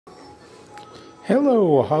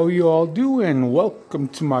Hello, how you all doing? Welcome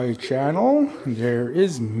to my channel. There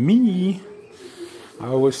is me.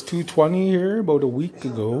 I was 220 here about a week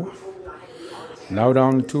ago. Now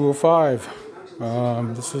down to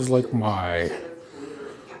 205. This is like my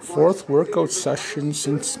fourth workout session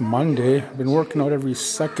since Monday. I've been working out every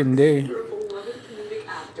second day.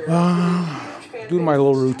 Doing my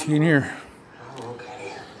little routine here.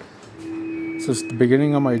 This is the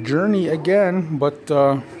beginning of my journey again, but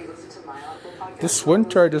this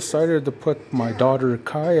winter I decided to put my daughter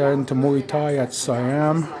Kaya into Muay Thai at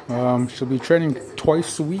Siam. She'll be training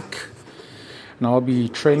twice a week, and I'll be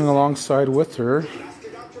training alongside with her.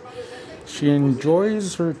 She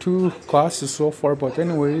enjoys her 2 classes so far, but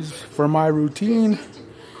anyways, for my routine,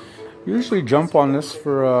 usually jump on this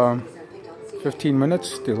for 15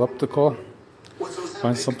 minutes, the elliptical,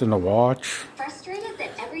 find something to watch.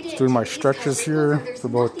 Just doing my stretches here for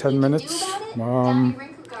about 10 minutes. I'm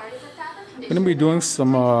going to be doing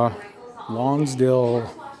some Lonsdale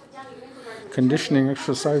conditioning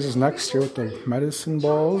exercises next year with the medicine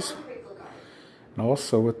balls, and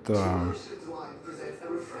also with the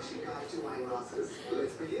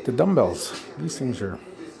dumbbells, these things here.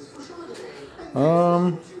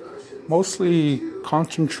 Mostly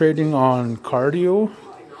concentrating on cardio,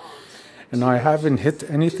 and I haven't hit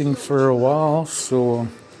anything for a while, so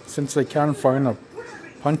since I can't find a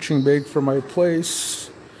punching bag for my place,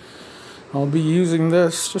 I'll be using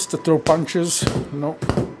this just to throw punches. Nope.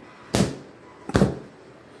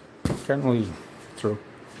 Can't really throw.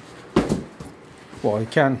 Well, I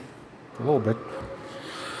can a little bit.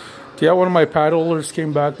 Yeah, one of my pad holders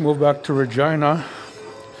came back, moved back to Regina.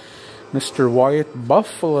 Mr. Wyatt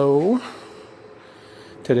Buffalo.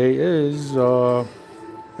 Today is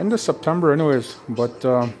end of September anyways, but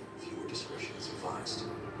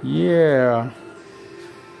yeah.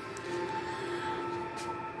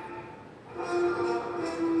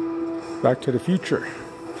 Back to the future.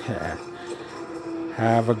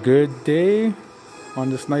 Have a good day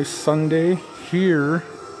on this nice Sunday here.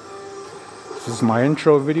 This is my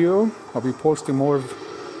intro video. I'll be posting more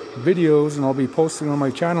videos, and I'll be posting on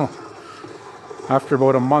my channel after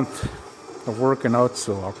about a month of working out,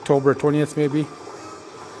 so October 20th maybe.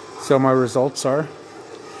 See how my results are.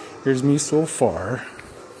 Here's me so far.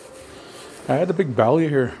 I had a big belly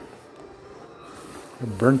here. I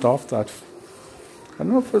burnt off that. I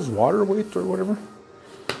don't know if it was water weight or whatever,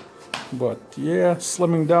 but yeah,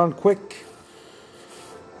 slimming down quick.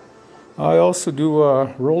 I also do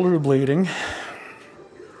rollerblading.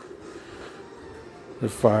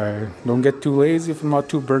 If I don't get too lazy, if I'm not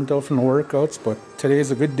too burnt out from the workouts, but today is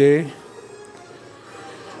a good day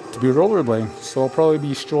to be rollerblading, so I'll probably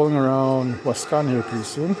be strolling around Wascon here pretty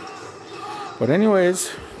soon. But anyways,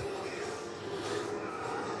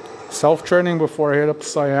 self-training before I head up to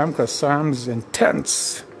Siam, because Siam's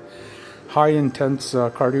intense, high intense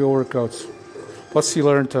cardio workouts. Plus you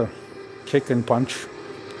learn to kick and punch.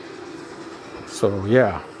 So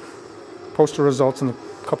yeah, post the results in a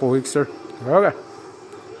couple weeks here. Okay,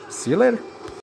 see you later.